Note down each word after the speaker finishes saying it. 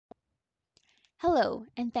Hello,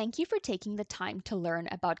 and thank you for taking the time to learn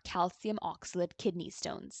about calcium oxalate kidney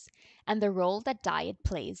stones and the role that diet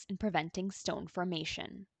plays in preventing stone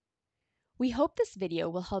formation. We hope this video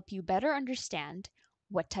will help you better understand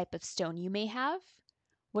what type of stone you may have,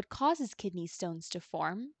 what causes kidney stones to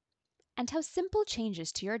form, and how simple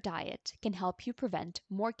changes to your diet can help you prevent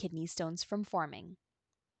more kidney stones from forming.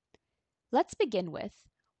 Let's begin with,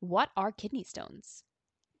 what are kidney stones?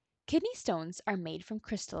 Kidney stones are made from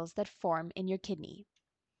crystals that form in your kidney.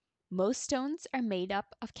 Most stones are made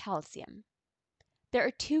up of calcium. There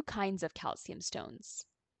are two kinds of calcium stones,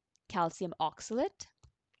 calcium oxalate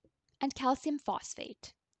and calcium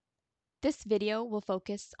phosphate. This video will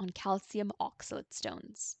focus on calcium oxalate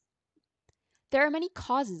stones. There are many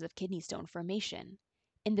causes of kidney stone formation.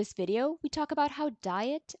 In this video, we talk about how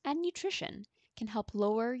diet and nutrition can help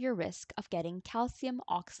lower your risk of getting calcium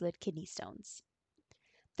oxalate kidney stones.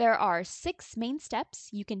 There are 6 main steps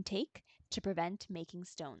you can take to prevent making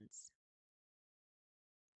stones.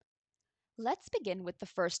 Let's begin with the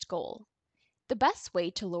first goal. The best way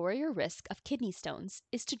to lower your risk of kidney stones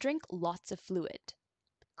is to drink lots of fluid.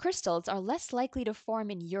 Crystals are less likely to form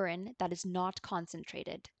in urine that is not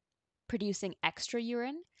concentrated. Producing extra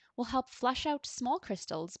urine will help flush out small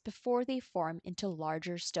crystals before they form into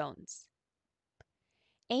larger stones.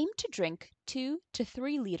 Aim to drink 2 to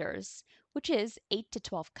 3 liters, which is 8 to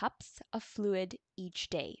 12 cups of fluid each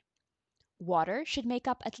day. Water should make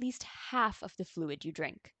up at least half of the fluid you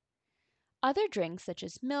drink. Other drinks such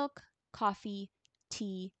as milk, coffee,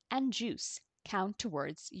 tea, and juice count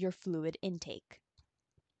towards your fluid intake.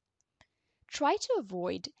 Try to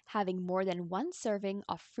avoid having more than 1 serving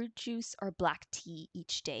of fruit juice or black tea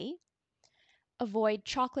each day. Avoid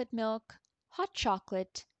chocolate milk, hot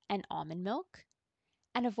chocolate, and almond milk.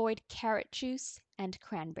 And avoid carrot juice and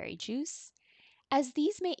cranberry juice, as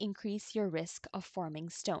these may increase your risk of forming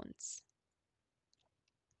stones.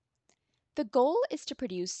 The goal is to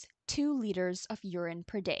produce 2 liters of urine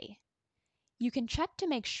per day. You can check to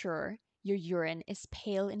make sure your urine is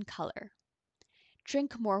pale in color.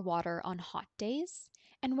 Drink more water on hot days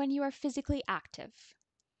and when you are physically active.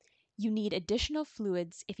 You need additional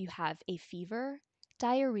fluids if you have a fever,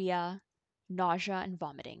 diarrhea, nausea, and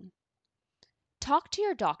vomiting. Talk to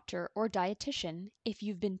your doctor or dietitian if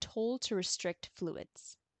you've been told to restrict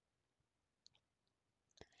fluids.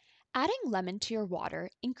 Adding lemon to your water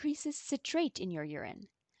increases citrate in your urine,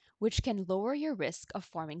 which can lower your risk of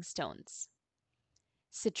forming stones.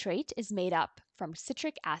 Citrate is made up from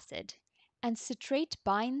citric acid, and citrate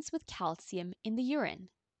binds with calcium in the urine.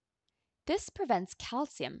 This prevents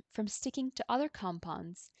calcium from sticking to other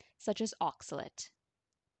compounds, such as oxalate.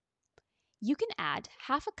 You can add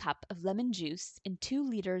half a cup of lemon juice in 2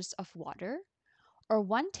 liters of water, or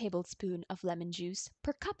 1 tablespoon of lemon juice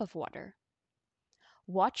per cup of water.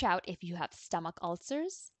 Watch out if you have stomach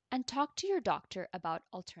ulcers, and talk to your doctor about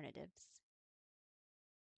alternatives.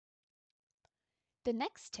 The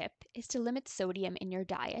next tip is to limit sodium in your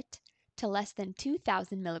diet to less than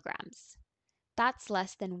 2,000 milligrams. That's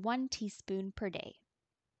less than 1 teaspoon per day.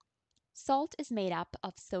 Salt is made up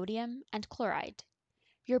of sodium and chloride.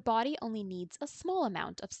 Your body only needs a small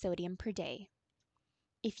amount of sodium per day.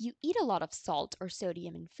 If you eat a lot of salt or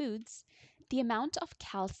sodium in foods, the amount of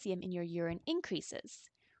calcium in your urine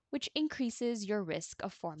increases, which increases your risk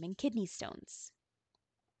of forming kidney stones.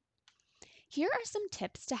 Here are some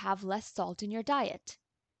tips to have less salt in your diet.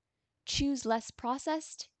 Choose less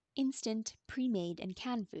processed, instant, pre-made, and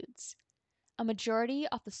canned foods. A majority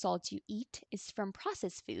of the salt you eat is from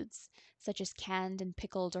processed foods, such as canned and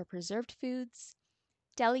pickled or preserved foods,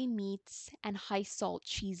 deli meats, and high-salt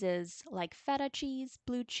cheeses like feta cheese,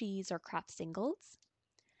 blue cheese, or Kraft Singles,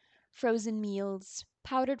 frozen meals,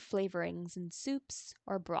 powdered flavorings in soups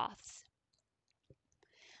or broths.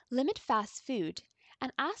 Limit fast food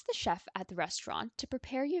and ask the chef at the restaurant to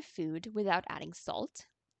prepare your food without adding salt.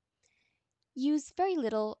 Use very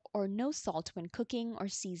little or no salt when cooking or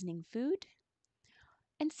seasoning food.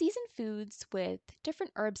 And season foods with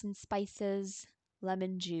different herbs and spices,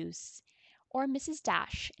 lemon juice, or Mrs.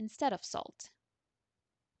 Dash instead of salt.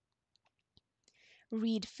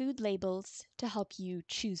 Read food labels to help you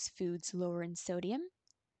choose foods lower in sodium.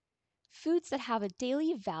 Foods that have a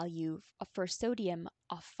daily value for sodium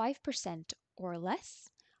of 5% or less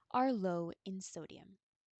are low in sodium.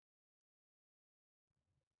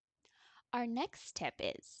 Our next tip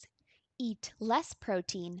is eat less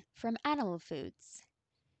protein from animal foods.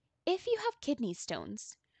 If you have kidney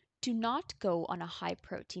stones, do not go on a high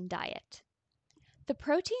protein diet. The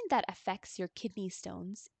protein that affects your kidney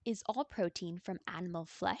stones is all protein from animal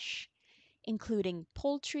flesh, including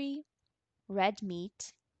poultry, red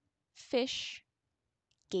meat, fish,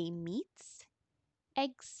 game meats,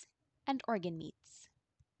 eggs, and organ meats.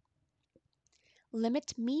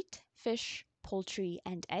 Limit meat, fish, poultry,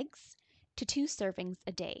 and eggs to 2 servings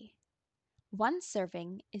a day. One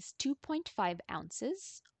serving is 2.5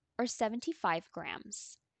 ounces or 75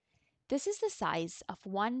 grams. This is the size of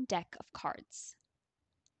one deck of cards.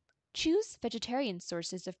 Choose vegetarian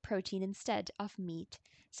sources of protein instead of meat,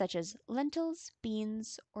 such as lentils,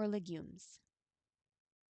 beans, or legumes.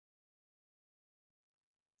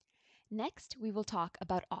 Next, we will talk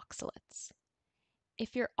about oxalates.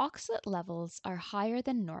 If your oxalate levels are higher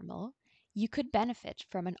than normal, you could benefit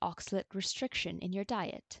from an oxalate restriction in your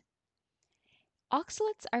diet.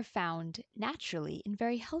 Oxalates are found naturally in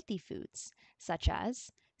very healthy foods, such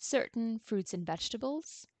as certain fruits and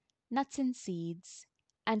vegetables, nuts and seeds,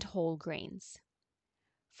 and whole grains.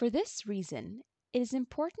 For this reason, it is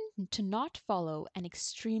important to not follow an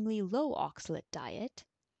extremely low oxalate diet.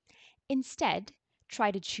 Instead,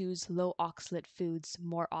 try to choose low oxalate foods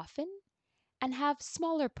more often and have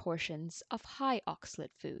smaller portions of high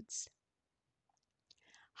oxalate foods.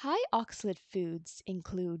 High oxalate foods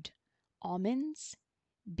include almonds,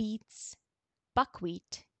 beets,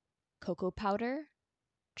 buckwheat, cocoa powder,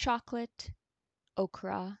 chocolate,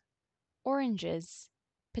 okra, oranges,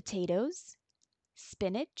 potatoes,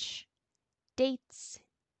 spinach, dates,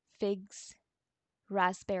 figs,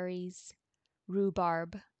 raspberries,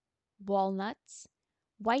 rhubarb, walnuts,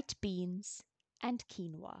 white beans, and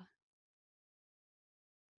quinoa.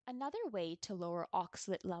 Another way to lower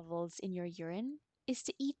oxalate levels in your urine is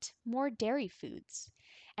to eat more dairy foods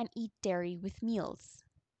and eat dairy with meals.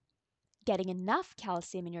 Getting enough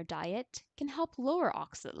calcium in your diet can help lower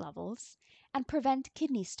oxalate levels and prevent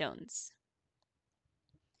kidney stones.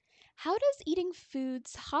 How does eating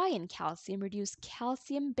foods high in calcium reduce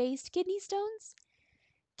calcium-based kidney stones?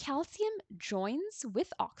 Calcium joins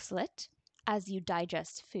with oxalate as you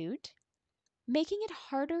digest food, making it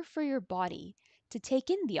harder for your body to take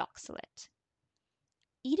in the oxalate.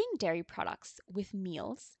 Eating dairy products with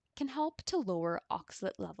meals can help to lower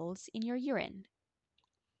oxalate levels in your urine.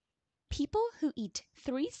 People who eat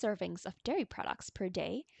 3 servings of dairy products per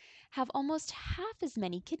day have almost half as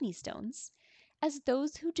many kidney stones as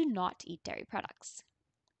those who do not eat dairy products.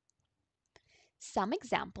 Some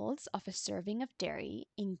examples of a serving of dairy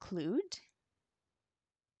include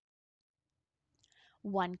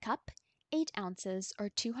 1 cup, 8 ounces or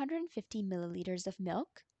 250 milliliters of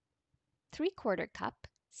milk, 3/4 cup,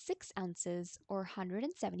 6 ounces or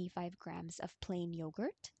 175 grams of plain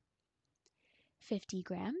yogurt, 50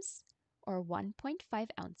 grams or 1.5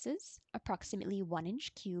 ounces, approximately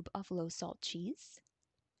 1-inch cube of low salt cheese.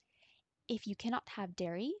 If you cannot have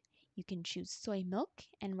dairy, you can choose soy milk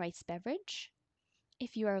and rice beverage.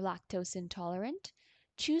 If you are lactose intolerant,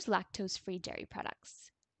 choose lactose-free dairy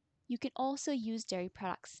products. You can also use dairy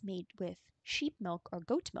products made with sheep milk or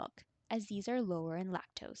goat milk, as these are lower in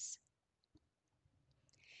lactose.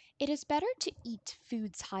 It is better to eat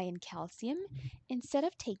foods high in calcium instead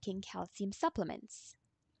of taking calcium supplements.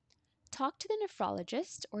 Talk to the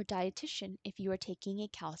nephrologist or dietitian if you are taking a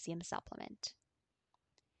calcium supplement.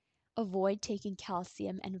 Avoid taking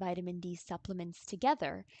calcium and vitamin D supplements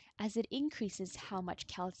together, as it increases how much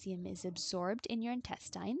calcium is absorbed in your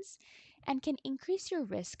intestines and can increase your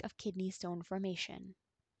risk of kidney stone formation.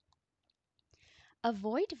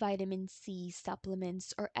 Avoid vitamin C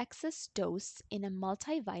supplements or excess dose in a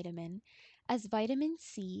multivitamin, as vitamin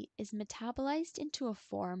C is metabolized into a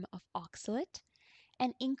form of oxalate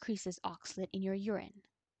and increases oxalate in your urine.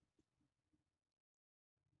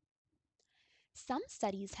 Some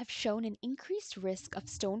studies have shown an increased risk of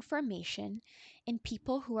stone formation in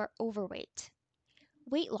people who are overweight.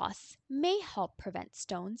 Weight loss may help prevent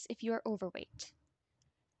stones if you are overweight.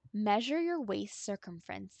 Measure your waist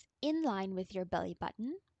circumference in line with your belly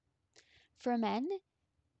button. For men,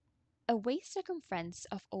 a waist circumference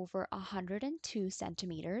of over 102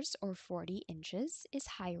 centimeters or 40 inches is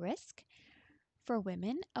high risk. For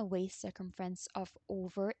women, a waist circumference of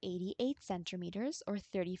over 88 centimeters or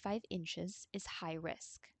 35 inches is high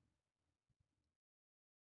risk.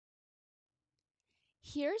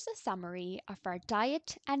 Here's a summary of our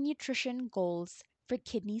diet and nutrition goals for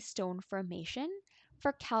kidney stone formation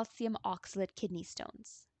for calcium oxalate kidney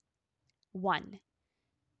stones. 1.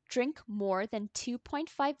 Drink more than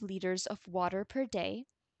 2.5 liters of water per day,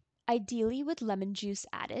 ideally with lemon juice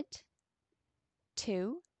added.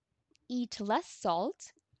 2. Eat less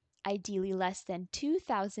salt, ideally less than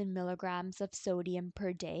 2,000 milligrams of sodium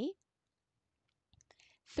per day.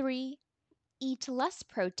 3. Eat less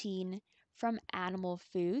protein from animal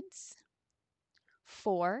foods.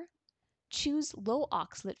 4. Choose low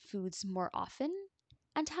oxalate foods more often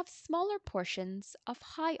and have smaller portions of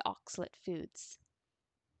high oxalate foods.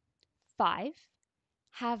 5.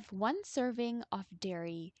 Have 1 serving of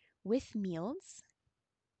dairy with meals.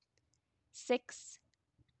 6.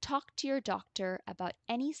 Talk to your doctor about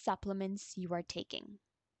any supplements you are taking.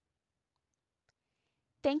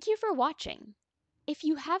 Thank you for watching. If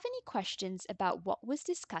you have any questions about what was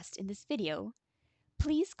discussed in this video,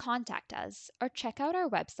 please contact us or check out our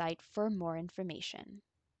website for more information.